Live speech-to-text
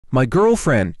My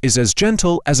girlfriend is as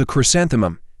gentle as a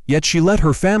chrysanthemum, yet she let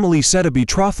her family set a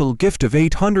betrothal gift of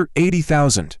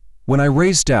 880,000. When I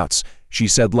raised doubts, she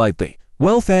said lightly,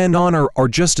 "Wealth and honor are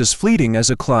just as fleeting as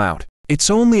a cloud. It's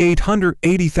only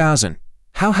 880,000.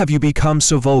 How have you become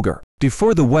so vulgar?"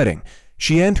 Before the wedding,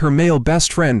 she and her male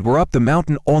best friend were up the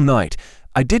mountain all night.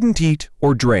 I didn't eat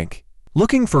or drink,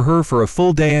 looking for her for a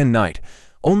full day and night,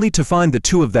 only to find the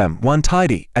two of them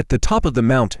untidy at the top of the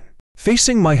mountain.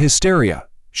 Facing my hysteria,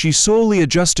 she slowly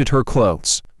adjusted her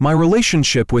clothes. My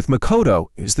relationship with Makoto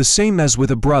is the same as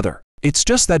with a brother. It's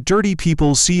just that dirty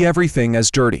people see everything as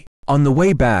dirty. On the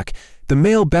way back, the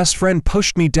male best friend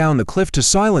pushed me down the cliff to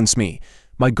silence me.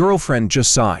 My girlfriend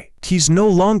just sighed. "He's no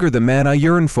longer the man I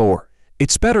yearn for.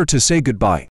 It's better to say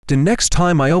goodbye." The next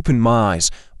time I opened my eyes,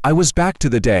 I was back to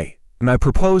the day, and I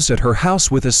proposed at her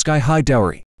house with a sky-high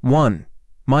dowry. 1.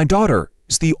 My daughter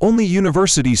is the only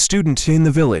university student in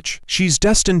the village. She's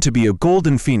destined to be a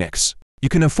golden phoenix. You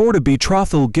can afford a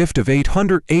betrothal gift of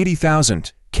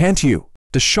 880,000, can't you?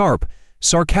 The sharp,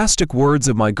 sarcastic words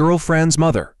of my girlfriend's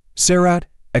mother, Sarah,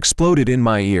 exploded in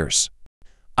my ears.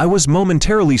 I was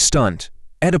momentarily stunned,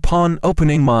 and upon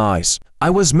opening my eyes, I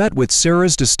was met with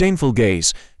Sarah's disdainful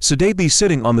gaze. Sedately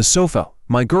sitting on the sofa,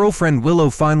 my girlfriend Willow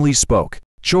finally spoke.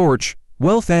 "George,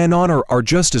 wealth and honor are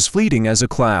just as fleeting as a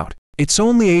cloud. It's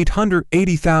only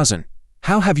 880,000.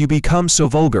 How have you become so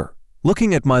vulgar?"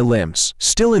 Looking at my limbs,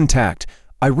 still intact,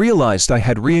 I realized I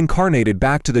had reincarnated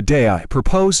back to the day I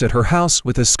proposed at her house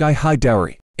with a sky-high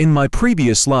dowry. In my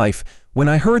previous life, when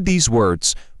I heard these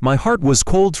words, my heart was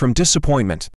cold from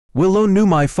disappointment. Willow knew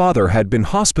my father had been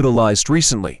hospitalized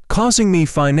recently, causing me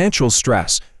financial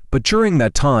stress, but during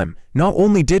that time, not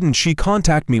only didn't she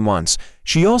contact me once,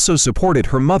 she also supported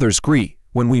her mother's grief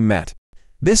when we met.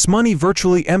 This money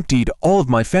virtually emptied all of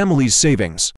my family's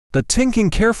savings. But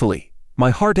thinking carefully, my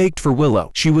heart ached for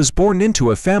Willow. She was born into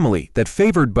a family that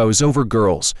favored boys over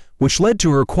girls, which led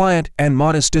to her quiet and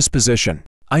modest disposition.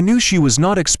 I knew she was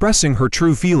not expressing her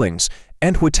true feelings,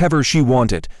 and whatever she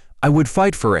wanted, I would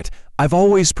fight for it. I've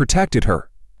always protected her,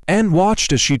 and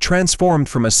watched as she transformed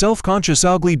from a self-conscious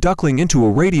ugly duckling into a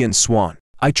radiant swan.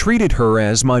 I treated her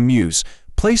as my muse,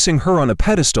 placing her on a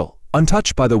pedestal,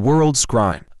 untouched by the world's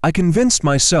grime. I convinced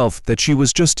myself that she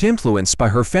was just influenced by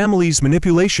her family's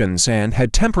manipulations and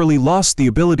had temporarily lost the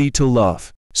ability to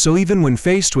love. So even when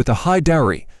faced with a high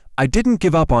dowry, I didn't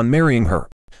give up on marrying her.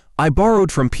 I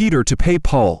borrowed from Peter to pay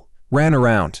Paul, ran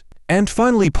around, and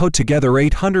finally put together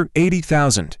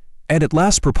 880,000, and at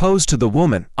last proposed to the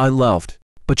woman I loved.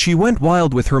 But she went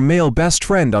wild with her male best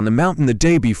friend on the mountain the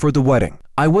day before the wedding.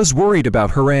 I was worried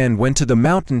about her and went to the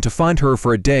mountain to find her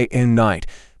for a day and night,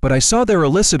 but I saw their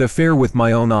illicit affair with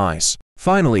my own eyes.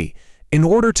 Finally, in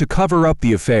order to cover up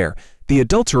the affair, the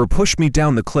adulterer pushed me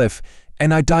down the cliff,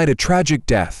 and I died a tragic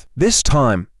death. This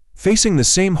time, facing the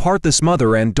same heartless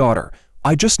mother and daughter,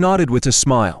 I just nodded with a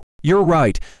smile. "You're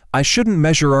right, I shouldn't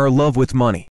measure our love with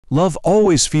money. Love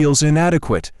always feels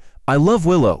inadequate. I love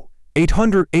Willow.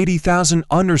 880,000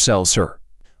 undersells her.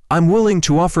 I'm willing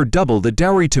to offer double the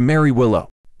dowry to marry Willow."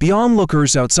 The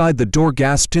onlookers outside the door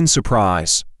gasped in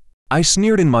surprise. I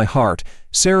sneered in my heart.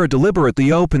 Sarah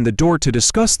deliberately opened the door to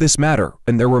discuss this matter,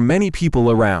 and there were many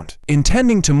people around,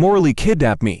 intending to morally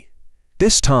kidnap me.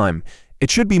 This time,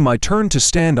 it should be my turn to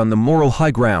stand on the moral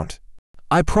high ground.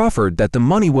 I proffered that the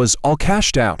money was all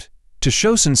cashed out. To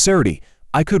show sincerity,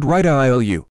 I could write an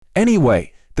IOU.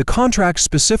 Anyway, the contract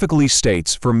specifically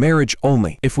states for marriage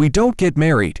only. If we don't get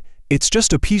married, it's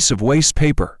just a piece of waste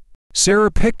paper.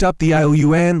 Sarah picked up the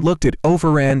IOU and looked it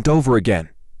over and over again,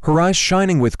 her eyes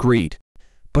shining with greed.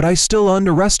 But I still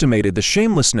underestimated the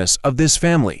shamelessness of this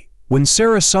family. When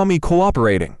Sarah saw me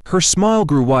cooperating, her smile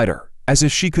grew wider, as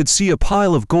if she could see a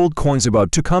pile of gold coins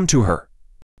about to come to her.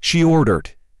 She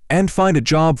ordered, "And find a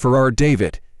job for our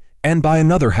David, and buy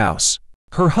another house."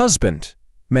 Her husband,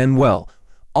 Manuel,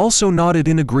 also nodded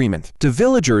in agreement. The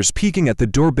villagers peeking at the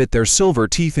door bit their silver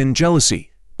teeth in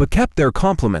jealousy, but kept their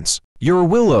compliments. "You're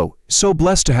Willow, so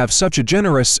blessed to have such a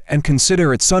generous and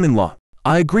considerate son-in-law."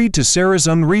 I agreed to Sarah's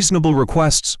unreasonable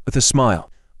requests with a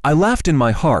smile. I laughed in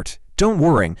my heart. Don't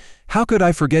worry, how could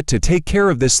I forget to take care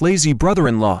of this lazy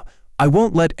brother-in-law? I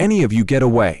won't let any of you get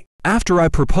away. After I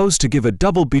proposed to give a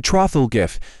double betrothal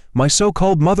gift, my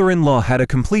so-called mother-in-law had a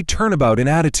complete turnabout in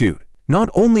attitude. Not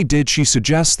only did she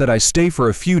suggest that I stay for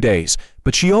a few days,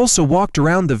 but she also walked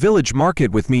around the village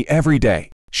market with me every day.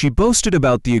 She boasted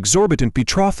about the exorbitant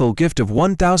betrothal gift of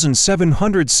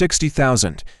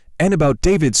 1,760,000, and about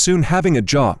David soon having a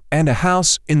job and a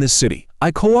house in the city.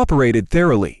 I cooperated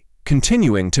thoroughly,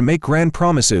 continuing to make grand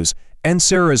promises, and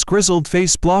Sarah's grizzled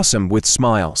face blossomed with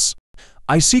smiles.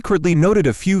 I secretly noted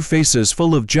a few faces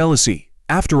full of jealousy,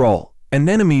 After all, an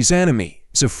enemy's enemy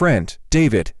is a friend.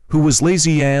 David, who was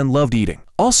lazy and loved eating,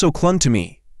 also clung to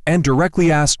me and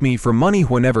directly asked me for money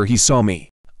whenever he saw me.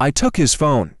 I took his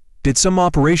phone, did some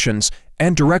operations,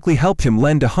 and directly helped him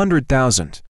lend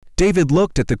 100,000. David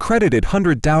looked at the credited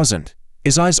 100,000.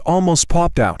 His eyes almost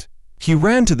popped out. He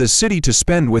ran to the city to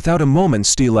spend without a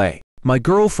moment's delay. My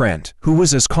girlfriend, who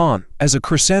was as calm as a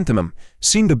chrysanthemum,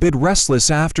 seemed a bit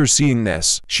restless after seeing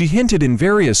this. She hinted in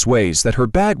various ways that her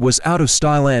bag was out of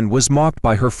style and was mocked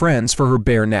by her friends for her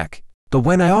bare neck. But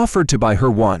when I offered to buy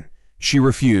her one, she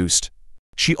refused.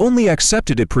 She only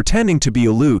accepted it pretending to be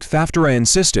aloof. After I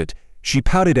insisted, she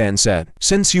pouted and said,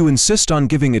 "Since you insist on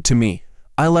giving it to me,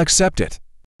 I'll accept it."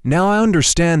 Now I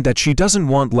understand that she doesn't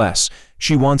want less,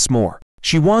 she wants more.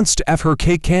 She wants to have her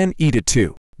cake and eat it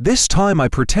too. This time I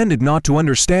pretended not to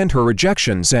understand her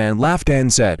rejections and laughed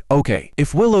and said, "Okay,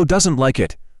 if Willow doesn't like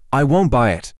it, I won't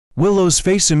buy it." Willow's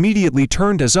face immediately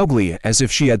turned as ugly as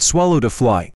if she had swallowed a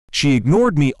fly. She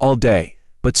ignored me all day,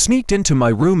 but sneaked into my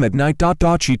room at night.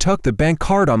 She took the bank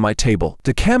card on my table.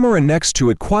 The camera next to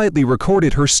it quietly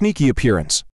recorded her sneaky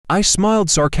appearance. I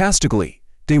smiled sarcastically.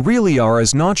 They really are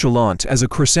as nonchalant as a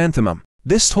chrysanthemum.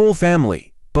 This whole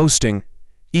family, boasting,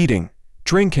 eating,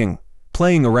 drinking,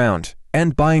 playing around,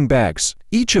 and buying bags.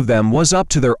 Each of them was up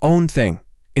to their own thing,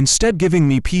 instead giving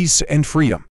me peace and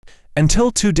freedom.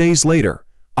 Until 2 days later,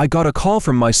 I got a call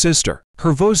from my sister.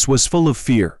 Her voice was full of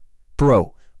fear.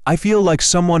 "Bro, I feel like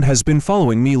someone has been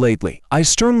following me lately." I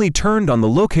sternly turned on the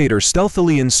locator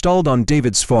stealthily installed on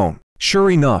David's phone. Sure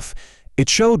enough, it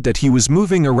showed that he was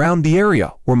moving around the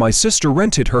area where my sister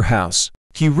rented her house.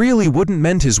 He really wouldn't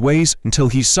mend his ways until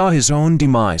he saw his own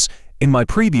demise. In my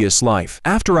previous life,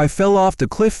 after I fell off the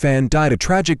cliff and died a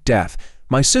tragic death,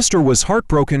 my sister was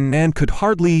heartbroken and could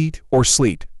hardly eat or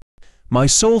sleep. My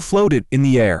soul floated in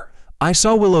the air. I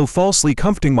saw Willow falsely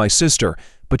comforting my sister,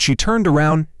 but she turned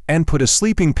around and put a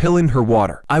sleeping pill in her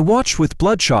water. I watched with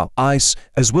bloodshot eyes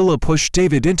as Willow pushed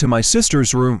David into my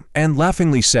sister's room and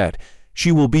laughingly said,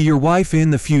 "She will be your wife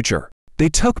in the future." They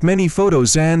took many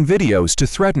photos and videos to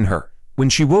threaten her. When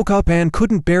she woke up and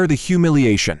couldn't bear the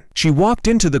humiliation, she walked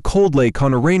into the cold lake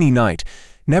on a rainy night,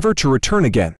 never to return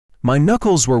again. My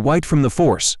knuckles were white from the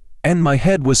force, and my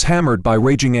head was hammered by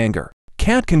raging anger.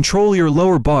 Can't control your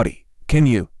lower body, can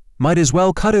you? Might as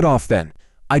well cut it off then.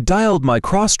 I dialed my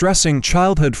cross-dressing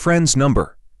childhood friend's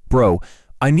number. "Bro,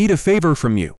 I need a favor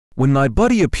from you." When my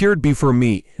buddy appeared before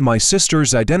me in my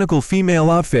sister's identical female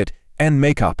outfit and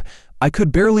makeup, I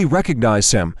could barely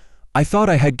recognize him. I thought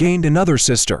I had gained another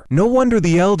sister. No wonder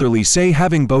the elderly say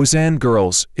having boys and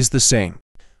girls is the same.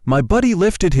 My buddy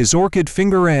lifted his orchid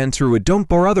finger and threw a "don't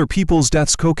bore other people's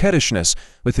deaths" coquettishness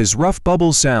with his rough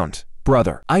bubble sound.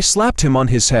 "Brother." I slapped him on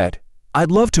his head.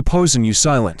 "I'd love to poison you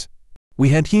silent." We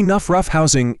had enough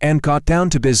roughhousing and got down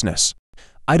to business.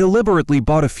 I deliberately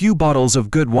bought a few bottles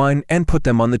of good wine and put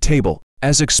them on the table.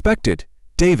 As expected,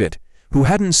 David, who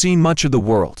hadn't seen much of the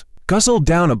world, guzzled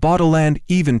down a bottle and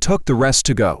even took the rest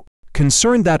to go,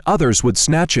 concerned that others would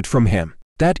snatch it from him.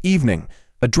 That evening,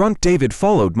 a drunk David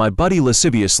followed my buddy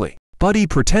lasciviously. Buddy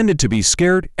pretended to be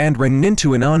scared and ran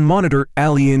into an unmonitored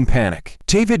alley in panic.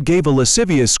 David gave a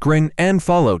lascivious grin and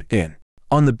followed in.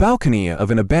 On the balcony of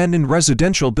an abandoned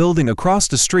residential building across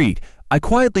the street, I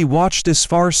quietly watched this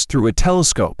farce through a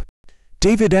telescope.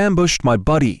 David ambushed my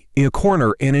buddy in a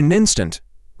corner in an instant,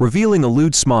 revealing a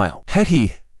lewd smile.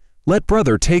 "He, let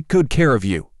brother take good care of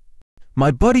you."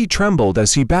 My buddy trembled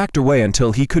as he backed away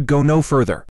until he could go no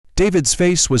further. David's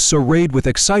face was so red with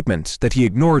excitement that he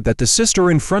ignored that the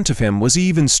sister in front of him was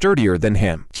even sturdier than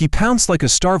him. He pounced like a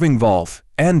starving wolf,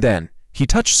 and then he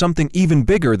touched something even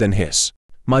bigger than his.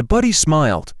 My buddy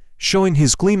smiled, showing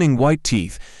his gleaming white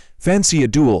teeth. "Fancy a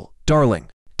duel, darling."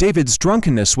 David's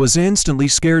drunkenness was instantly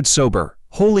scared sober.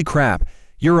 "Holy crap,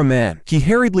 you're a man." He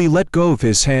hurriedly let go of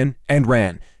his hand and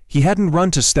ran. He hadn't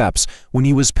run 2 steps when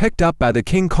he was picked up by the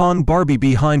King Kong Barbie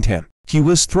behind him. He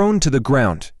was thrown to the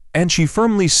ground, and she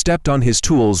firmly stepped on his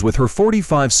tools with her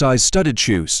 45-size studded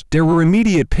shoes. There were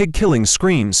immediate pig-killing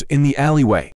screams in the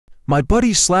alleyway. My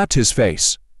buddy slapped his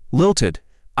face, lilted,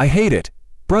 "I hate it.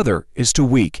 Brother is too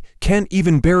weak, can't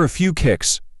even bear a few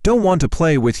kicks, don't want to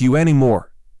play with you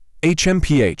anymore.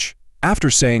 HMPH. After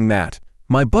saying that,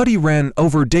 my buddy ran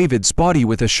over David's body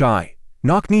with a shy,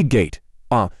 knock-kneed gait.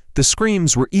 The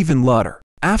screams were even louder.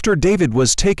 After David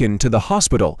was taken to the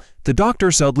hospital, the doctor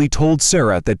sadly told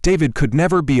Sarah that David could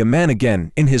never be a man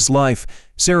again in his life.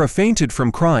 Sarah fainted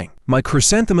from crying. My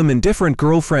chrysanthemum indifferent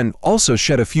girlfriend also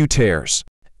shed a few tears.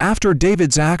 After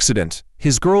David's accident,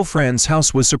 his girlfriend's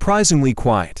house was surprisingly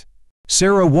quiet.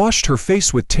 Sarah washed her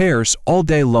face with tears all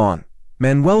day long.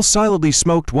 Manuel silently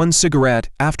smoked one cigarette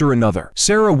after another.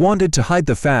 Sarah wanted to hide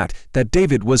the fact that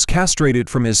David was castrated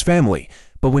from his family,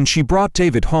 but when she brought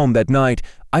David home that night,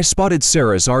 I spotted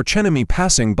Sarah's archenemy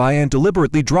passing by and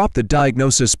deliberately dropped the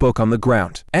diagnosis book on the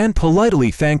ground, and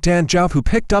politely thanked Aunt Zhao who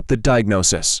picked up the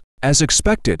diagnosis. As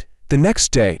expected, the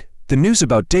next day, the news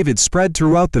about David spread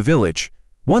throughout the village.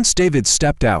 Once David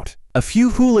stepped out, a few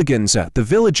hooligans at the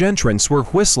village entrance were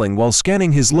whistling while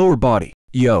scanning his lower body.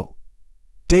 "Yo,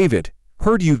 David,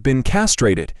 heard you've been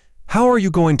castrated. How are you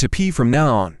going to pee from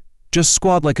now on? Just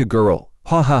squat like a girl.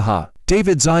 Ha ha ha."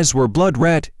 David's eyes were blood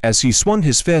red as he swung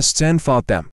his fists and fought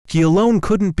them. He alone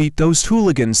couldn't beat those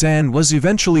hooligans and was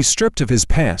eventually stripped of his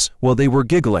pants while they were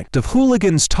giggling. The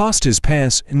hooligans tossed his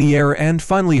pants in the air and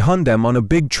finally hung them on a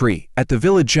big tree at the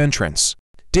village entrance.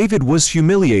 David was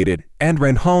humiliated and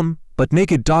ran home, but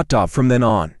naked. From then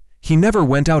on, he never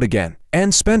went out again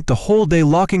and spent the whole day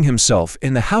locking himself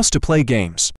in the house to play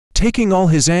games, taking all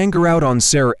his anger out on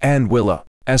Sarah and Willow.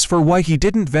 As for why he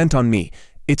didn't vent on me,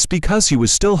 it's because he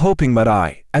was still hoping that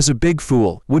I, as a big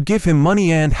fool, would give him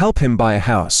money and help him buy a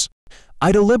house.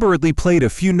 I deliberately played a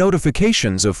few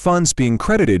notifications of funds being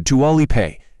credited to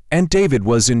Alipay, and David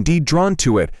was indeed drawn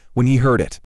to it when he heard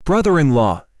it.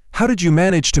 "Brother-in-law, how did you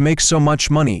manage to make so much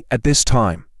money at this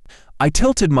time?" I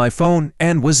tilted my phone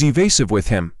and was evasive with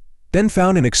him, then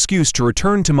found an excuse to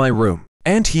return to my room.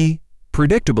 And he,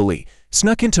 predictably,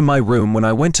 snuck into my room when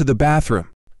I went to the bathroom.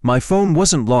 My phone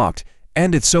wasn't locked,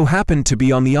 and it so happened to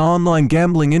be on the online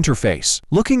gambling interface.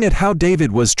 Looking at how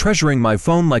David was treasuring my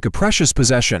phone like a precious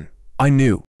possession, I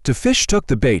knew. The fish took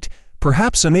the bait,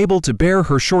 perhaps unable to bear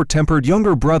her short-tempered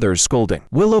younger brother's scolding.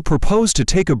 Willow proposed to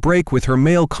take a break with her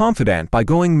male confidant by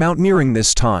going mountaineering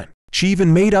this time. She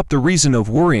even made up the reason of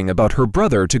worrying about her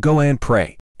brother to go and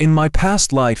pray. In my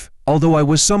past life, although I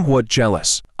was somewhat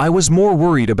jealous, I was more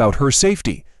worried about her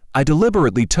safety. I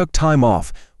deliberately took time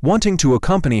off, wanting to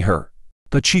accompany her.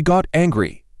 But she got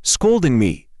angry, scolding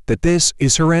me that this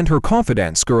is her and her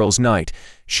confidant's girls' night.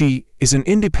 She is an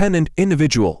independent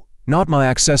individual, not my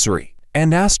accessory,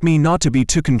 and asked me not to be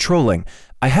too controlling.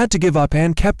 I had to give up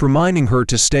and kept reminding her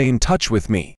to stay in touch with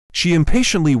me. She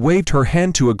impatiently waved her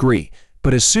hand to agree,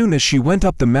 but as soon as she went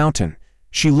up the mountain,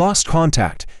 she lost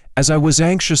contact as I was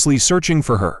anxiously searching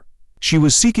for her. She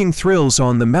was seeking thrills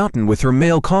on the mountain with her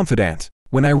male confidant.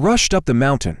 When I rushed up the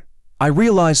mountain, I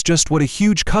realized just what a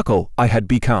huge cuckold I had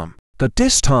become. But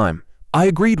this time, I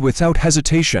agreed without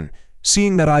hesitation,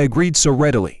 seeing that I agreed so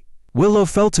readily. Willow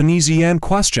felt uneasy and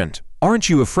questioned, "Aren't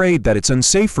you afraid that it's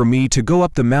unsafe for me to go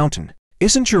up the mountain?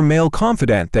 Isn't your male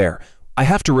confidant there? I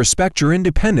have to respect your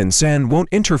independence and won't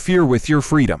interfere with your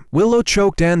freedom." Willow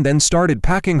choked and then started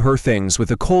packing her things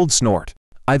with a cold snort.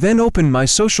 I then opened my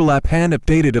social app and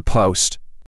updated a post.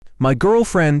 "My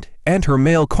girlfriend and her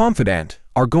male confidant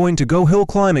are going to go hill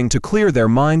climbing to clear their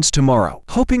minds tomorrow,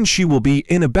 hoping she will be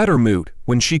in a better mood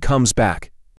when she comes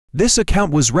back." This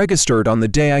account was registered on the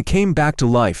day I came back to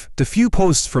life. The few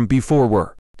posts from before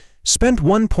were: spent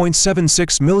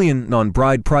 1.76 million on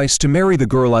bride price to marry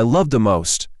the girl I loved the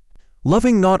most.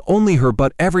 Loving not only her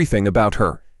but everything about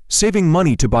her. Saving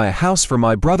money to buy a house for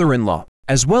my brother-in-law,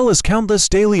 as well as countless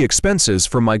daily expenses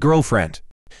for my girlfriend.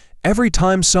 Every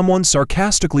time someone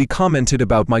sarcastically commented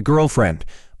about my girlfriend,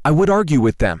 I would argue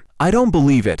with them. "I don't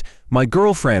believe it. My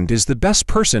girlfriend is the best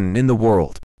person in the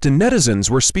world." The netizens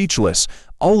were speechless,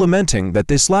 all lamenting that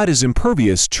this lad is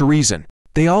impervious to reason.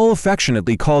 They all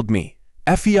affectionately called me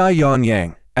Fei Yan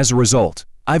Yang. As a result,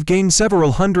 I've gained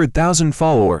several 100,000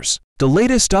 followers. The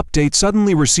latest update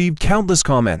suddenly received countless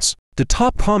comments. The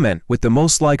top comment with the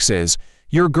most likes is,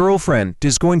 "Your girlfriend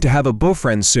is going to have a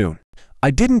boyfriend soon."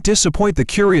 I didn't disappoint the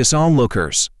curious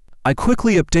onlookers. I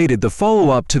quickly updated the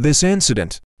follow-up to this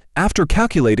incident. After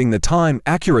calculating the time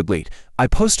accurately, I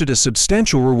posted a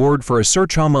substantial reward for a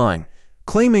search online,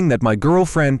 claiming that my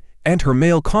girlfriend and her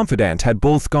male confidant had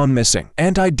both gone missing.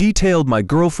 And I detailed my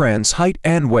girlfriend's height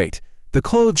and weight, the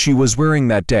clothes she was wearing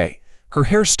that day, her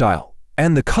hairstyle,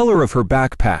 and the color of her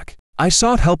backpack. I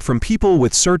sought help from people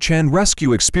with search and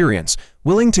rescue experience,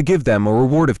 willing to give them a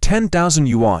reward of 10,000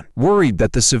 yuan. Worried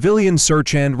that the civilian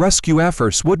search and rescue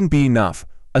efforts wouldn't be enough,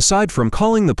 aside from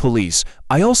calling the police,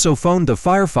 I also phoned the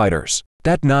firefighters.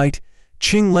 That night,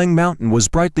 Qingleng Mountain was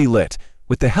brightly lit.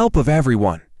 With the help of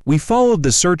everyone, we followed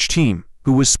the search team,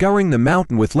 who was scouring the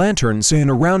mountain with lanterns in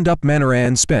a round-up manner,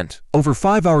 and spent over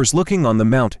 5 hours looking on the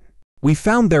mountain. We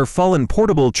found their fallen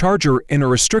portable charger in a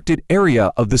restricted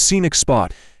area of the scenic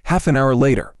spot. Half an hour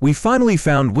later, we finally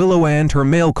found Willow and her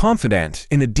male confidant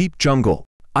in a deep jungle.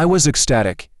 I was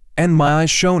ecstatic, and my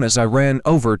eyes shone as I ran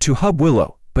over to hug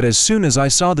Willow, but as soon as I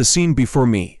saw the scene before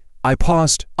me, I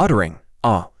paused, uttering,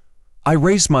 "Ah, I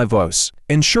raised my voice,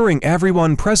 ensuring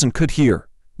everyone present could hear.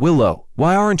 Willow,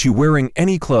 why aren't you wearing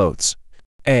any clothes?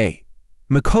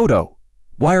 Makoto,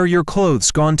 why are your clothes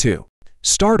gone too?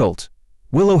 Startled,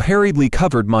 Willow hurriedly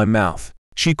covered my mouth.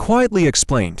 She quietly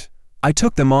explained, I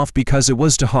took them off because it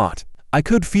was too hot. I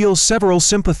could feel several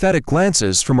sympathetic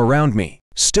glances from around me.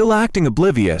 Still acting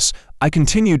oblivious, I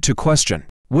continued to question.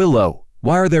 Willow,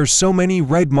 why are there so many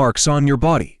red marks on your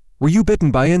body? Were you bitten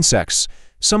by insects?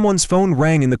 Someone's phone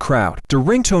rang in the crowd. The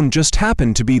ringtone just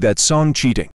happened to be that song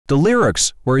Cheating. The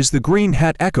lyrics, Where's the Green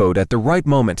Hat, echoed at the right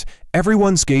moment.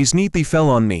 Everyone's gaze neatly fell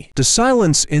on me. The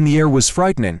silence in the air was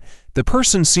frightening. The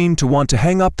person seemed to want to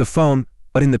hang up the phone,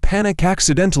 but in the panic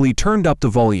accidentally turned up the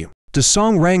volume. The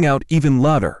song rang out even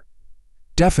louder.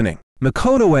 Deafening.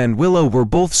 Makoto and Willow were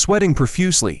both sweating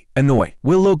profusely. Annoyed,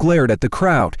 Willow glared at the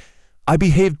crowd. I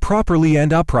behaved properly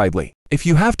and uprightly. If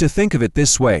you have to think of it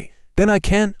this way, then I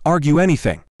can't argue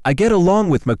anything. I get along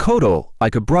with Makoto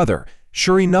like a brother.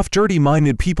 Sure enough,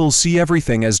 dirty-minded people see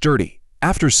everything as dirty.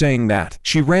 After saying that,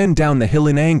 she ran down the hill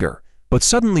in anger, but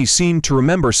suddenly seemed to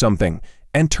remember something,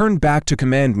 and turned back to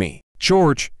command me.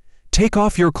 George, take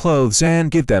off your clothes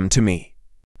and give them to me.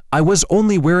 I was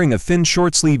only wearing a thin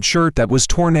short-sleeved shirt that was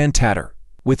torn and tattered,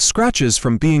 with scratches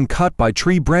from being cut by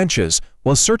tree branches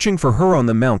while searching for her on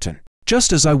the mountain.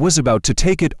 Just as I was about to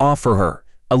take it off for her,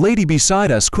 a lady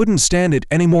beside us couldn't stand it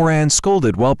anymore and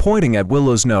scolded while pointing at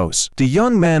Willow's nose. The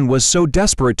young man was so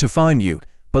desperate to find you,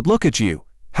 but look at you,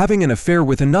 having an affair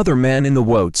with another man in the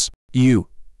woods. You.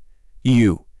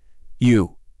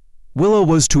 Willow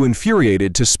was too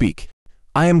infuriated to speak.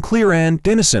 I am clear and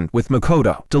innocent with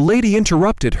Makoto. The lady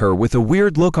interrupted her with a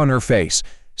weird look on her face.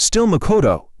 Still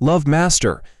Makoto, love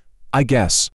master. I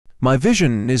guess. My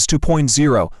vision is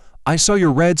 2.0. I saw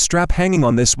your red strap hanging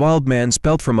on this wild man's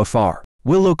belt from afar.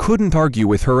 Willow couldn't argue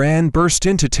with her and burst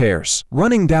into tears,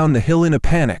 running down the hill in a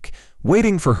panic.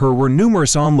 Waiting for her were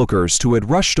numerous onlookers who had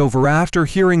rushed over after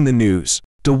hearing the news.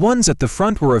 The ones at the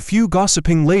front were a few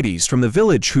gossiping ladies from the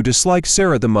village who disliked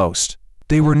Sarah the most.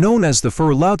 They were known as the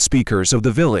fur loudspeakers of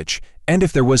the village, and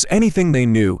if there was anything they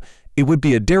knew, it would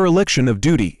be a dereliction of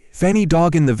duty if any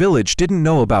dog in the village didn't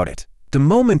know about it. The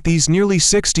moment these nearly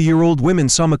 60-year-old women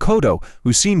saw Makoto,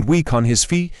 who seemed weak on his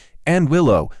feet, and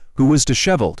Willow, who was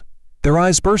disheveled, their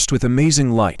eyes burst with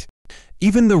amazing light.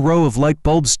 Even the row of light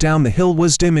bulbs down the hill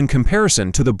was dim in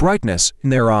comparison to the brightness in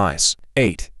their eyes.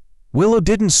 8. Willow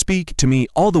didn't speak to me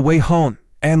all the way home,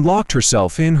 and locked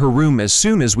herself in her room as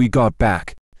soon as we got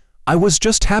back. I was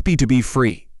just happy to be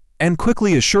free, and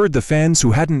quickly assured the fans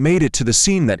who hadn't made it to the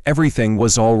scene that everything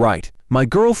was all right. My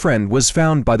girlfriend was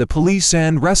found by the police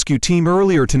and rescue team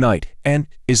earlier tonight, and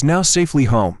is now safely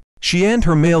home. She and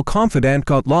her male confidant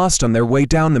got lost on their way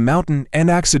down the mountain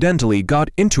and accidentally got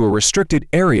into a restricted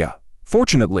area.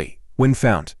 Fortunately, when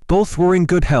found, both were in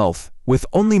good health, with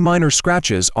only minor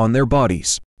scratches on their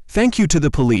bodies. Thank you to the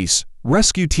police,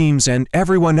 rescue teams and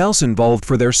everyone else involved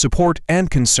for their support and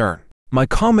concern. My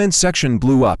comment section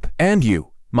blew up, and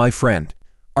you, my friend,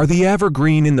 are the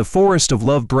evergreen in the forest of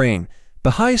love brain,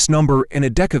 the highest number in a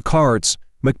deck of cards,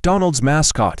 McDonald's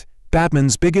mascot,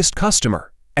 Batman's biggest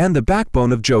customer, and the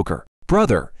backbone of Joker.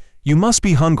 Brother, you must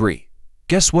be hungry.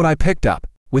 Guess what I picked up?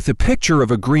 With a picture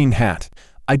of a green hat.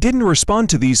 I didn't respond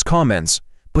to these comments,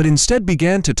 but instead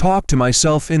began to talk to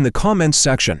myself in the comments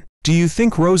section. Do you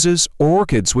think roses or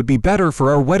orchids would be better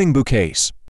for our wedding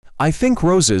bouquets? I think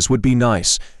roses would be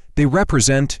nice. They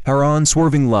represent our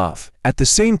unswerving love. At the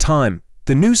same time,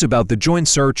 the news about the joint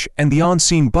search and the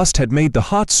on-scene bust had made the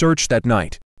hot search that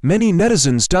night. Many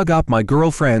netizens dug up my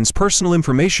girlfriend's personal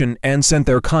information and sent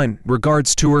their kind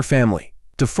regards to her family.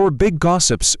 The 4 big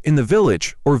gossips in the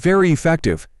village were very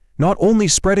effective, not only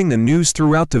spreading the news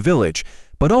throughout the village,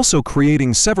 but also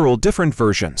creating several different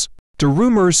versions. The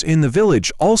rumors in the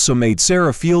village also made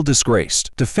Sarah feel disgraced.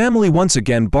 The family once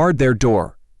again barred their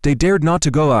door. They dared not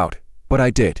to go out, but I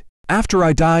did. After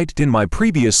I died in my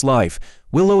previous life,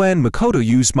 Willow and Makoto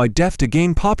used my death to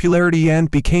gain popularity and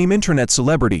became internet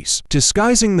celebrities,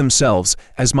 disguising themselves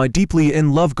as my deeply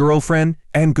in love girlfriend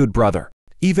and good brother.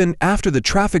 Even after the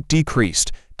traffic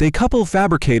decreased, the couple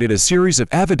fabricated a series of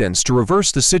evidence to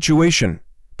reverse the situation,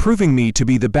 proving me to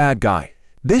be the bad guy.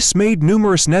 This made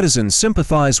numerous netizens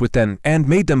sympathize with them and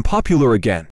made them popular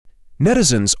again.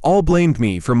 Netizens all blamed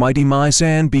me for my demise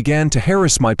and began to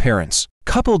harass my parents.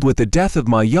 Coupled with the death of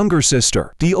my younger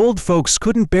sister, the old folks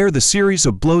couldn't bear the series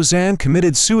of blows and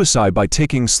committed suicide by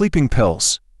taking sleeping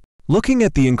pills. Looking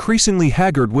at the increasingly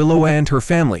haggard Willow and her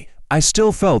family, I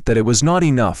still felt that it was not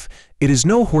enough. It is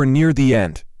nowhere near the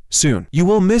end. Soon, you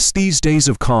will miss these days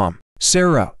of calm.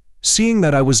 Sarah, seeing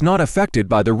that I was not affected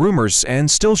by the rumors and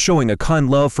still showing a kind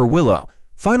love for Willow,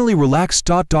 finally relaxed.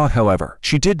 However,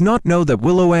 she did not know that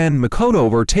Willow and Makoto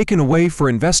were taken away for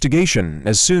investigation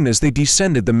as soon as they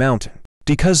descended the mountain.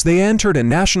 Because they entered a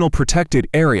national protected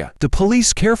area, the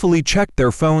police carefully checked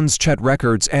their phones, chat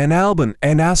records, and album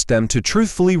and asked them to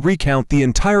truthfully recount the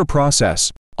entire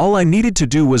process. All I needed to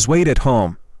do was wait at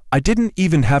home. I didn't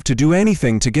even have to do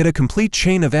anything to get a complete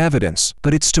chain of evidence,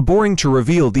 but it's too boring to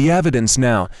reveal the evidence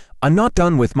now. I'm not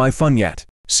done with my fun yet.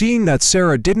 Seeing that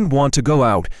Sarah didn't want to go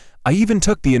out, I even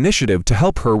took the initiative to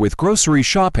help her with grocery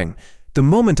shopping. The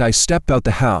moment I stepped out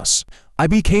the house, I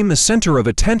became the center of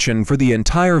attention for the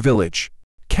entire village.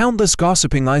 Countless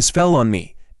gossiping eyes fell on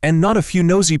me, and not a few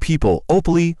nosy people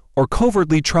openly or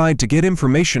covertly tried to get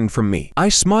information from me. I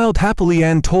smiled happily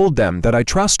and told them that I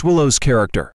trust Willow's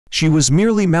character. She was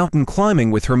merely mountain climbing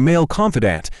with her male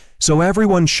confidant, so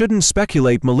everyone shouldn't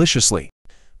speculate maliciously.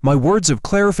 My words of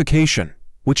clarification,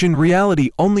 which in reality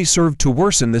only served to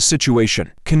worsen the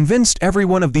situation, convinced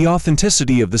everyone of the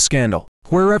authenticity of the scandal.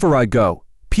 Wherever I go,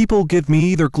 people give me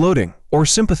either gloating or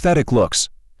sympathetic looks.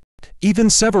 Even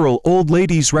several old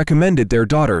ladies recommended their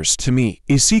daughters to me.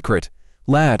 A secret,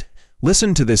 lad,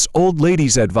 listen to this old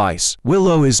lady's advice.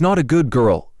 Willow is not a good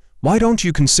girl. Why don't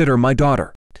you consider my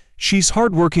daughter? She's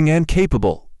hardworking and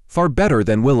capable, far better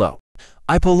than Willow.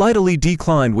 I politely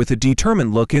declined with a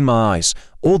determined look in my eyes.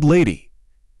 Old lady,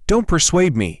 don't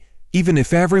persuade me, even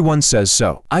if everyone says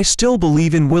so. I still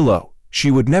believe in Willow. She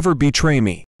would never betray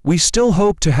me. We still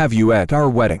hope to have you at our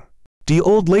wedding. The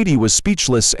old lady was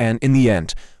speechless, and in the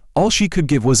end, all she could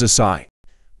give was a sigh.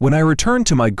 When I returned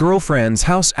to my girlfriend's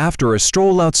house after a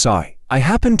stroll outside, I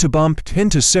happened to bump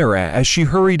into Sarah as she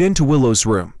hurried into Willow's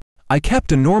room. I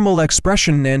kept a normal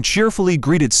expression and cheerfully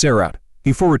greeted Sarah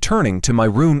before returning to my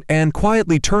room and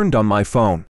quietly turned on my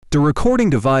phone. The recording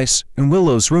device in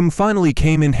Willow's room finally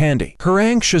came in handy. Her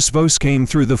anxious voice came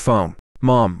through the phone.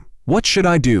 Mom, what should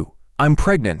I do? I'm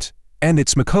pregnant, and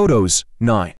it's Makoto's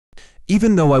 9.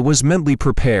 Even though I was mentally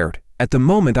prepared, at the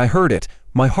moment I heard it,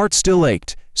 my heart still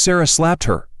ached. Sarah slapped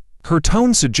her, her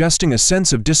tone suggesting a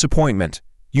sense of disappointment.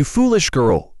 You foolish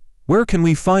girl, where can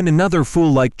we find another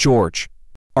fool like George?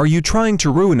 Are you trying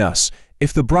to ruin us?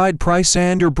 If the bride price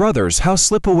and your brother's house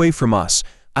slip away from us,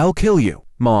 I'll kill you,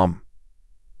 Mom.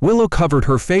 Willow covered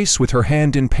her face with her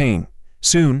hand in pain.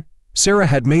 Soon, Sarah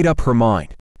had made up her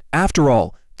mind. After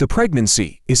all, the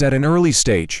pregnancy is at an early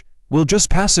stage. We'll just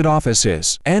pass it off as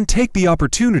is and take the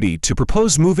opportunity to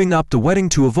propose moving up the wedding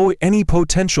to avoid any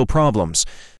potential problems.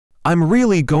 I'm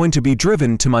really going to be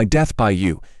driven to my death by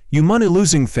you, you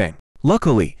money-losing thing.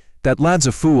 Luckily, that lad's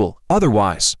a fool,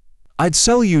 otherwise I'd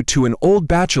sell you to an old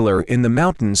bachelor in the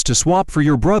mountains to swap for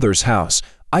your brother's house.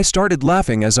 I started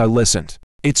laughing as I listened.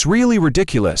 It's really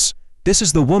ridiculous. This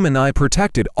is the woman I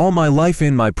protected all my life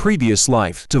in my previous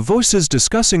life. The voices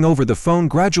discussing over the phone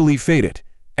gradually faded,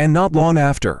 and not long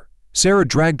after, Sarah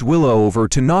dragged Willow over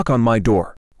to knock on my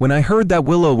door. When I heard that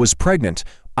Willow was pregnant,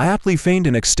 I aptly feigned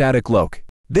an ecstatic look.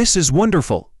 This is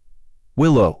wonderful.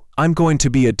 Willow, I'm going to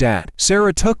be a dad.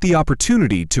 Sarah took the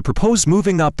opportunity to propose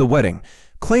moving up the wedding,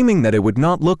 claiming that it would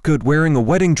not look good wearing a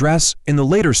wedding dress in the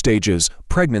later stages,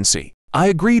 pregnancy. I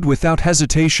agreed without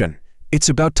hesitation. It's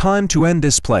about time to end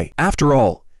this play. After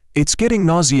all, it's getting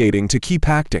nauseating to keep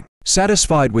acting.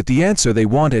 Satisfied with the answer they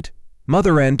wanted,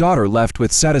 mother and daughter left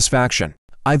with satisfaction.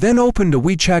 I then opened a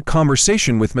WeChat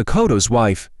conversation with Makoto's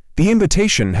wife. The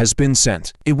invitation has been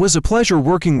sent. It was a pleasure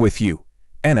working with you,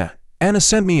 Anna. Anna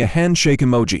sent me a handshake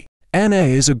emoji. Anna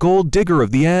is a gold digger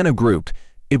of the Anna group.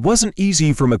 It wasn't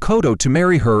easy for Makoto to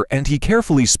marry her, and he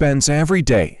carefully spends every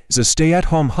day as a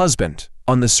stay-at-home husband.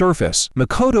 On the surface,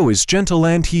 Makoto is gentle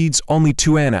and heeds only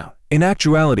to Anna. In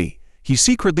actuality, he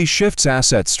secretly shifts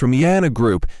assets from the Anna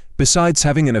group. Besides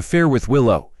having an affair with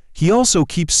Willow, he also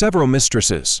keeps several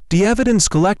mistresses. The evidence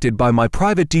collected by my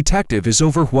private detective is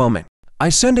overwhelming. I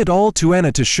send it all to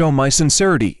Anna to show my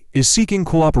sincerity is seeking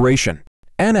cooperation.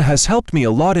 Anna has helped me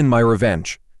a lot in my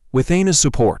revenge. With Anna's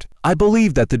support, I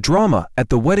believe that the drama at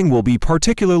the wedding will be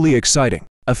particularly exciting.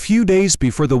 A few days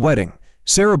before the wedding,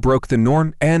 Sarah broke the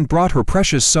norm and brought her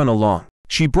precious son along.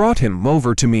 She brought him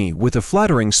over to me with a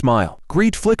flattering smile.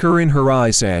 Greed flicker in her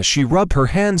eyes as she rubbed her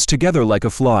hands together like a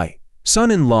fly.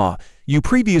 Son-in-law, you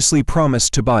previously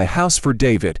promised to buy a house for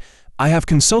David. I have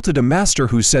consulted a master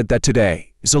who said that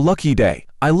today is a lucky day.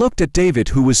 I looked at David,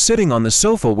 who was sitting on the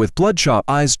sofa with bloodshot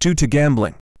eyes due to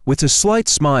gambling. With a slight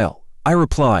smile, I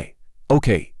reply,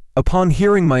 okay. Upon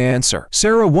hearing my answer,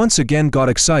 Sarah once again got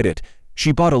excited.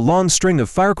 She bought a long string of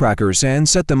firecrackers and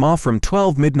set them off from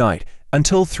 12 midnight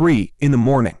until 3 in the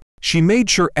morning. She made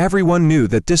sure everyone knew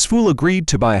that this fool agreed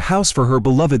to buy a house for her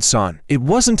beloved son. It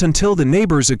wasn't until the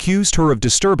neighbors accused her of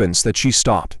disturbance that she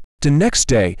stopped. The next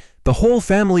day, The whole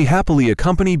family happily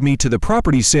accompanied me to the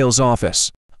property sales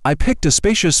office. I picked a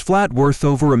spacious flat worth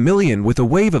over $1 million with a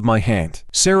wave of my hand.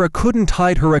 Sarah couldn't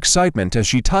hide her excitement as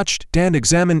she touched and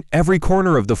examined every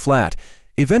corner of the flat,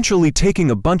 eventually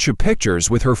taking a bunch of pictures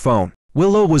with her phone.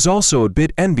 Willow was also a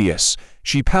bit envious.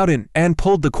 She pouted and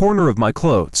pulled the corner of my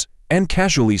clothes, and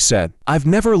casually said, "I've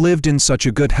never lived in such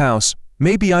a good house.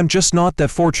 Maybe I'm just not that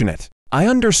fortunate." I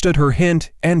understood her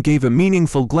hint and gave a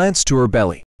meaningful glance to her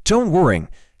belly. "Don't worry,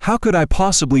 how could I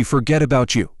possibly forget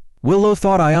about you?" Willow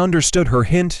thought I understood her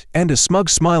hint, and a smug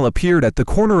smile appeared at the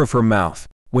corner of her mouth.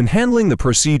 When handling the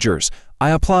procedures, I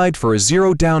applied for a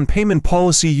zero down payment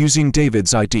policy using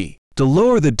David's ID. The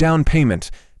lower the down payment,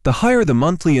 the higher the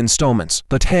monthly installments.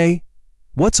 But hey,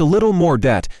 what's a little more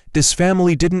debt? This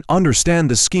family didn't understand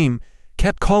the scheme,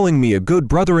 kept calling me a good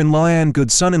brother-in-law and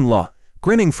good son-in-law,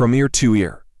 grinning from ear to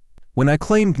ear. When I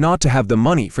claimed not to have the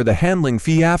money for the handling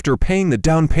fee after paying the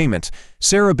down payment,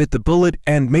 Sarah bit the bullet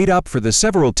and made up for the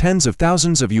several tens of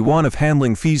thousands of yuan of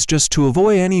handling fees just to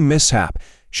avoid any mishap.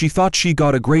 She thought she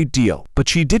got a great deal, but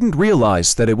she didn't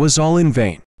realize that it was all in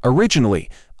vain. Originally,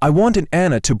 I wanted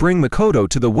Anna to bring Makoto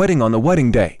to the wedding on the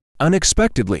wedding day.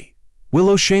 Unexpectedly,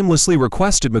 Willow shamelessly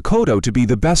requested Makoto to be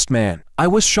the best man. I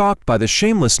was shocked by the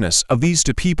shamelessness of these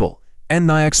two people, and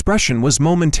my expression was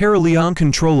momentarily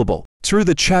uncontrollable. Through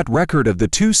the chat record of the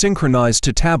two synchronized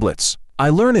to tablets, I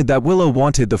learned that Willow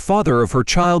wanted the father of her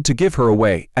child to give her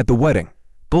away at the wedding.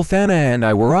 Both Anna and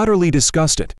I were utterly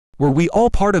disgusted. Were we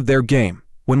all part of their game?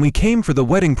 When we came for the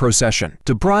wedding procession,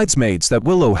 the bridesmaids that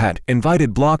Willow had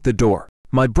invited blocked the door.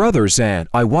 My brothers and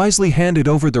I wisely handed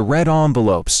over the red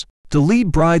envelopes. The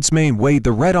lead bridesmaid weighed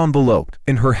the red envelope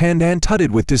in her hand and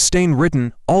tutted with disdain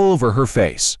written all over her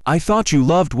face. "I thought you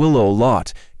loved Willow a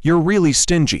lot. You're really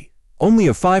stingy. Only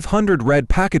a 500 red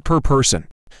packet per person."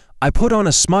 I put on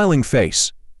a smiling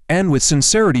face, and with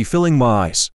sincerity filling my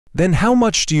eyes. "Then how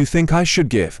much do you think I should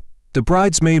give?" The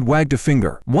bridesmaid wagged a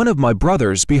finger. One of my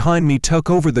brothers behind me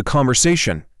took over the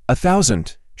conversation.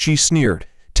 1,000, she sneered.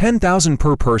 10,000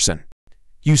 per person.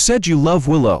 "You said you love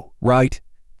Willow, right?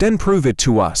 Then prove it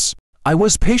to us." I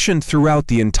was patient throughout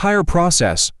the entire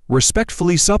process,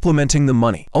 respectfully supplementing the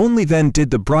money. Only then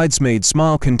did the bridesmaids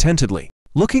smile contentedly.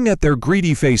 Looking at their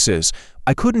greedy faces,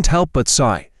 I couldn't help but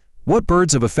sigh. What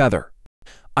birds of a feather.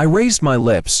 I raised my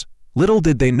lips. Little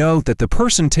did they know that the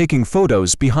person taking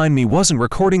photos behind me wasn't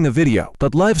recording the video,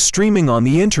 but live streaming on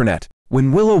the internet.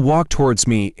 When Willow walked towards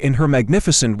me in her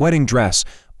magnificent wedding dress,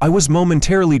 I was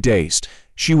momentarily dazed.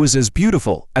 She was as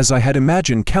beautiful as I had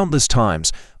imagined countless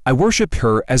times. I worshipped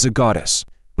her as a goddess.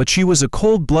 But she was a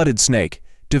cold-blooded snake,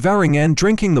 devouring and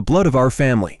drinking the blood of our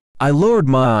family. I lowered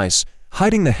my eyes,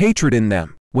 hiding the hatred in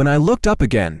them. When I looked up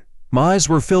again, my eyes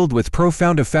were filled with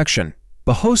profound affection.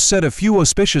 The host said a few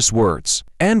auspicious words,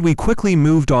 and we quickly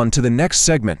moved on to the next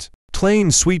segment,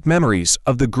 playing sweet memories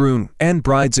of the groom and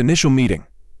bride's initial meeting,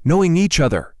 knowing each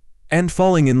other, and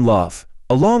falling in love.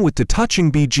 Along with the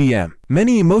touching BGM,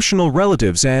 many emotional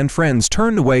relatives and friends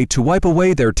turned away to wipe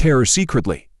away their terror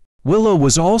secretly. Willow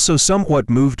was also somewhat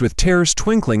moved with tears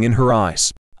twinkling in her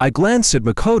eyes. I glanced at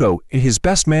Makoto in his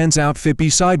best man's outfit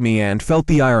beside me and felt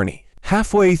the irony.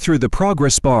 Halfway through the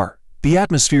progress bar, the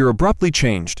atmosphere abruptly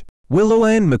changed. Willow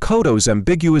and Makoto's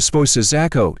ambiguous voices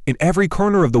echoed in every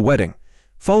corner of the wedding,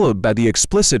 followed by the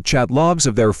explicit chat logs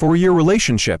of their 4-year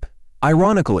relationship.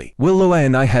 Ironically, Willow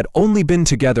and I had only been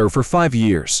together for 5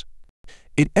 years.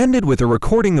 It ended with a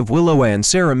recording of Willow and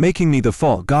Sarah making me the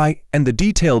fall guy and the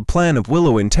detailed plan of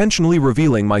Willow intentionally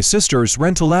revealing my sister's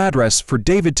rental address for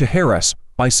David to harass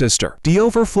my sister. The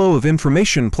overflow of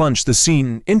information plunged the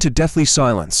scene into deathly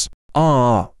silence.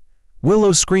 "Ah!"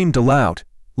 Willow screamed aloud,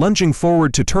 lunging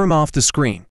forward to turn off the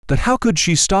screen. But how could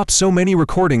she stop so many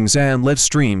recordings and live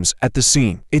streams at the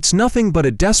scene? It's nothing but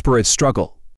a desperate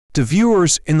struggle. The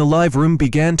viewers in the live room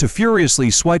began to furiously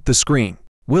swipe the screen.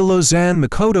 Willow's and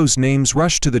Makoto's names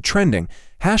rushed to the trending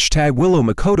 #Willow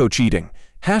Makoto cheating,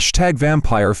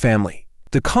 #vampire family.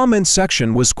 The comment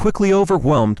section was quickly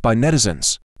overwhelmed by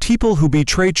netizens. People who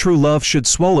betray true love should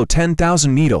swallow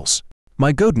 10,000 needles.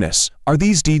 My goodness, are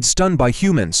these deeds done by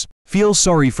humans? Feel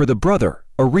sorry for the brother,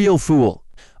 a real fool.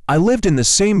 I lived in the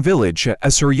same village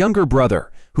as her younger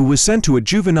brother, who was sent to a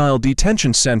juvenile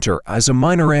detention center as a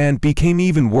minor and became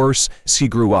even worse as he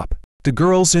grew up. The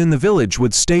girls in the village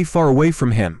would stay far away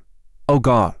from him. Oh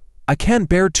God, I can't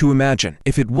bear to imagine.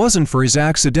 If it wasn't for his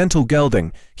accidental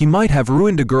gelding, he might have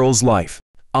ruined a girl's life.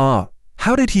 Ah,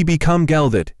 how did he become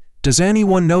gelded? Does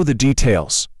anyone know the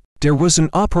details? There was an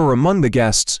uproar among the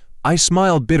guests. I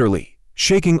smiled bitterly,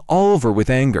 shaking all over with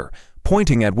anger,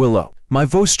 pointing at Willow. My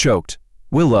voice choked.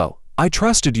 "Willow, I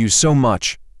trusted you so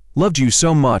much, loved you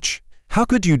so much. How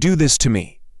could you do this to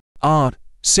me?" Ah,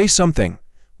 say something.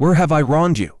 Where have I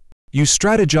wronged you? You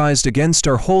strategized against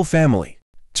our whole family.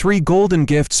 3 golden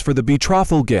gifts for the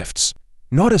betrothal gifts.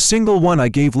 Not a single one I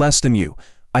gave less than you.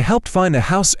 I helped find a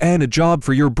house and a job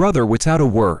for your brother without a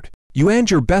word. You and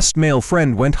your best male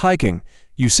friend went hiking.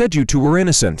 You said you two were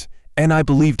innocent, and I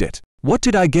believed it. What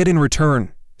did I get in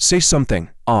return? Say something.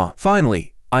 Ah,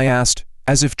 finally, I asked,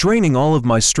 as if draining all of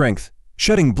my strength,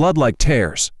 shedding blood like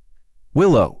tears.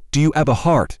 Willow, do you have a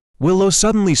heart? Willow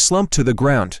suddenly slumped to the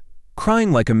ground,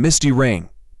 crying like a misty rain,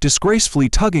 disgracefully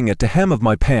tugging at the hem of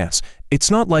my pants. It's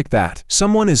not like that.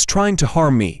 Someone is trying to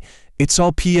harm me. It's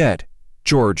all Pied.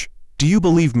 George, do you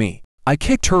believe me? I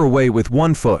kicked her away with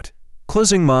one foot,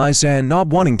 closing my eyes and not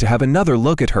wanting to have another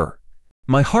look at her.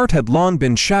 My heart had long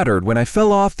been shattered when I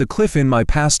fell off the cliff in my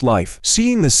past life.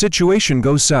 Seeing the situation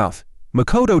go south,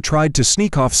 Makoto tried to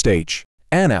sneak off stage.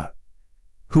 Anna,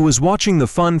 who was watching the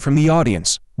fun from the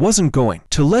audience, wasn't going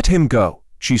to let him go.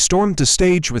 She stormed the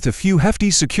stage with a few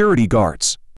hefty security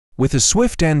guards. With a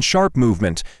swift and sharp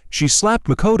movement, she slapped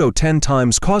Makoto 10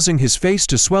 times, causing his face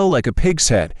to swell like a pig's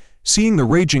head. Seeing the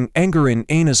raging anger in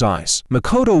Anna's eyes,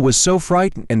 Makoto was so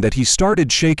frightened that he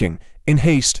started shaking. In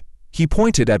haste, he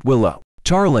pointed at Willow.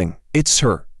 Darling, it's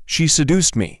her. She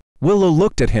seduced me. Willow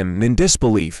looked at him in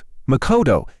disbelief.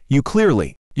 Makoto,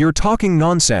 you're talking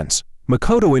nonsense.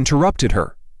 Makoto interrupted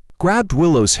her, grabbed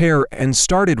Willow's hair and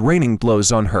started raining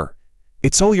blows on her.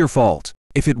 It's all your fault.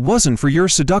 If it wasn't for your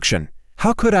seduction,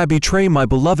 how could I betray my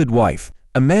beloved wife?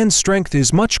 A man's strength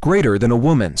is much greater than a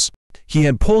woman's. He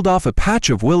had pulled off a patch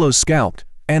of Willow's scalp,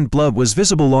 and blood was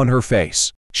visible on her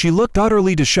face. She looked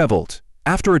utterly disheveled.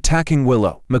 After attacking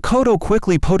Willow, Makoto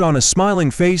quickly put on a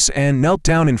smiling face and knelt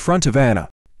down in front of Anna.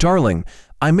 Darling,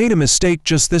 I made a mistake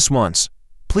just this once.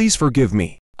 Please forgive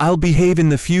me. I'll behave in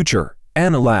the future.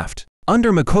 Anna laughed.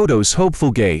 Under Makoto's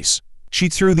hopeful gaze, she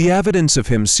threw the evidence of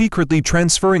him secretly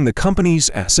transferring the company's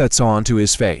assets onto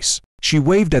his face. She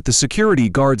waved at the security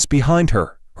guards behind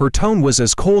her. Her tone was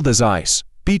as cold as ice.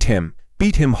 Beat him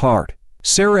hard.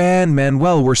 Sarah and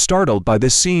Manuel were startled by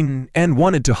this scene and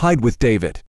wanted to hide with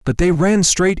David, but they ran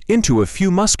straight into a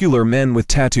few muscular men with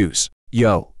tattoos.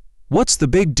 Yo, what's the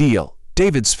big deal?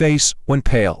 David's face went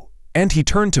pale, and he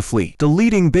turned to flee. The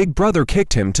leading big brother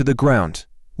kicked him to the ground.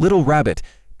 Little rabbit,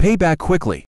 pay back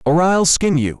quickly, or I'll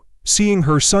skin you. Seeing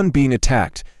her son being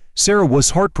attacked, Sarah was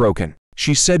heartbroken.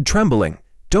 She said trembling,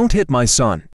 don't hit my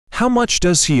son. How much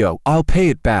does he owe? I'll pay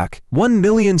it back.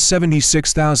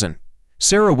 1,076,000.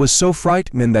 Sarah was so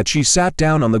frightened that she sat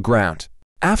down on the ground.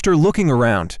 After looking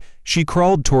around, she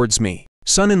crawled towards me.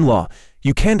 Son-in-law,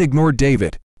 you can't ignore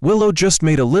David. Willow just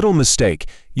made a little mistake.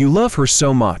 You love her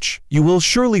so much. You will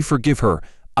surely forgive her.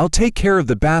 I'll take care of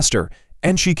the bastard,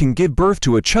 and she can give birth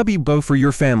to a chubby beau for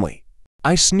your family.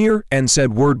 I sneered and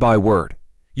said word by word,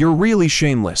 you're really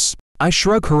shameless. I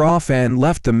shrugged her off and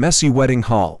left the messy wedding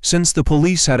hall. Since the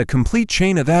police had a complete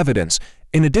chain of evidence,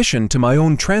 in addition to my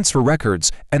own transfer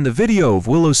records and the video of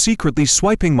Willow secretly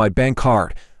swiping my bank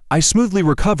card, I smoothly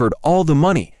recovered all the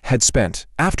money had spent.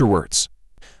 Afterwards,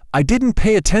 I didn't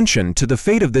pay attention to the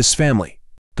fate of this family,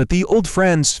 but the old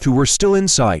friends who were still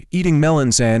inside eating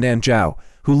melons and Aunt Zhao,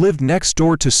 who lived next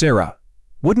door to Sarah,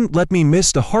 wouldn't let me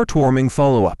miss the heartwarming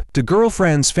follow-up. The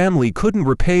girlfriend's family couldn't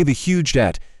repay the huge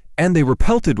debt, and they were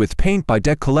pelted with paint by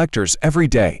debt collectors every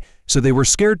day, so they were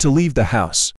scared to leave the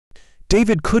house.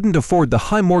 David couldn't afford the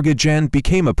high mortgage and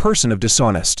became a person of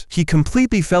dishonest. He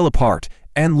completely fell apart,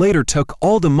 and later took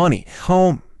all the money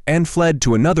home and fled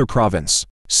to another province.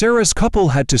 Sarah's couple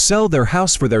had to sell their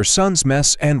house for their son's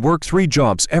mess and work 3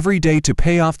 jobs every day to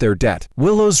pay off their debt.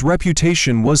 Willow's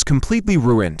reputation was completely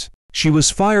ruined. She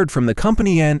was fired from the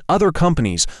company, and other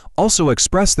companies also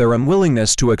expressed their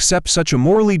unwillingness to accept such a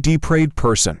morally depraved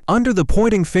person. Under the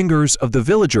pointing fingers of the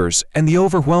villagers and the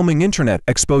overwhelming internet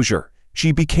exposure,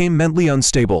 she became mentally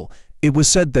unstable. It was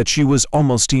said that she was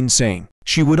almost insane.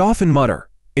 She would often mutter,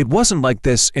 "It wasn't like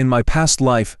this in my past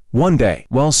life." One day,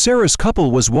 while Sarah's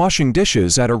couple was washing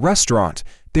dishes at a restaurant,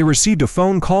 they received a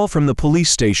phone call from the police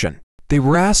station. They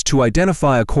were asked to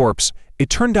identify a corpse. It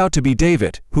turned out to be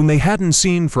David, whom they hadn't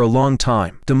seen for a long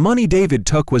time. The money David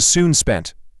took was soon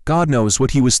spent. God knows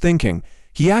what he was thinking.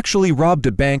 He actually robbed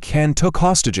a bank and took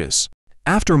hostages.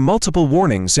 After multiple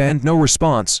warnings and no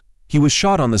response, he was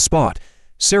shot on the spot.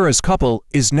 Sarah's couple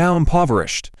is now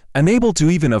impoverished. Unable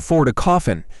to even afford a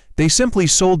coffin, they simply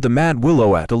sold the mad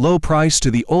Willow at a low price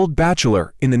to the old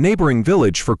bachelor in the neighboring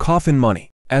village for coffin money.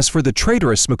 As for the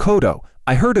traitorous Makoto,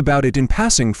 I heard about it in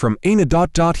passing from Aina.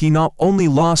 He not only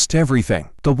lost everything,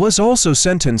 but was also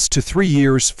sentenced to 3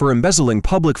 years for embezzling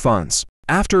public funds.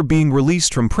 After being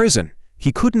released from prison,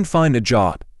 he couldn't find a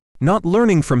job. Not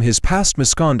learning from his past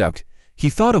misconduct, He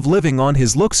thought of living on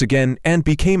his looks again and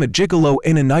became a gigolo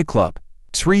in a nightclub.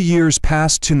 3 years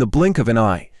passed in the blink of an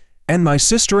eye, and my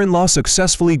sister-in-law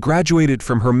successfully graduated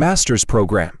from her master's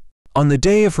program. On the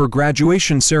day of her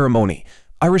graduation ceremony,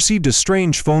 I received a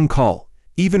strange phone call.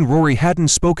 Even Rory hadn't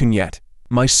spoken yet.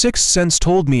 My sixth sense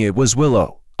told me it was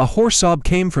Willow. A hoarse sob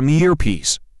came from the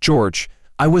earpiece. "George,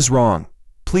 I was wrong.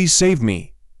 Please save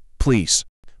me. Please.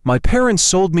 My parents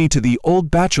sold me to the old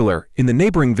bachelor in the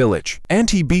neighboring village, and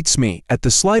he beats me at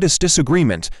the slightest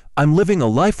disagreement. I'm living a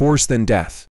life worse than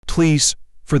death. Please,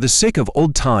 for the sake of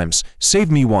old times,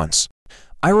 save me once."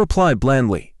 I replied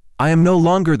blandly, "I am no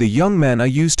longer the young man I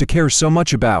used to care so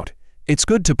much about. It's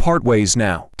good to part ways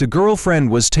now." The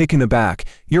girlfriend was taken aback.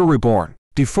 "You're reborn."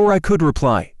 Before I could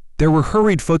reply, there were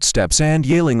hurried footsteps and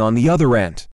yelling on the other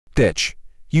end. "Bitch,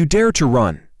 you dare to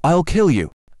run, I'll kill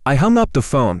you." I hung up the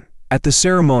phone. At the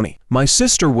ceremony, my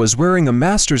sister was wearing a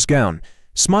master's gown,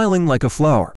 smiling like a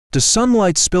flower. The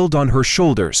sunlight spilled on her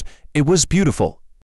shoulders. It was beautiful.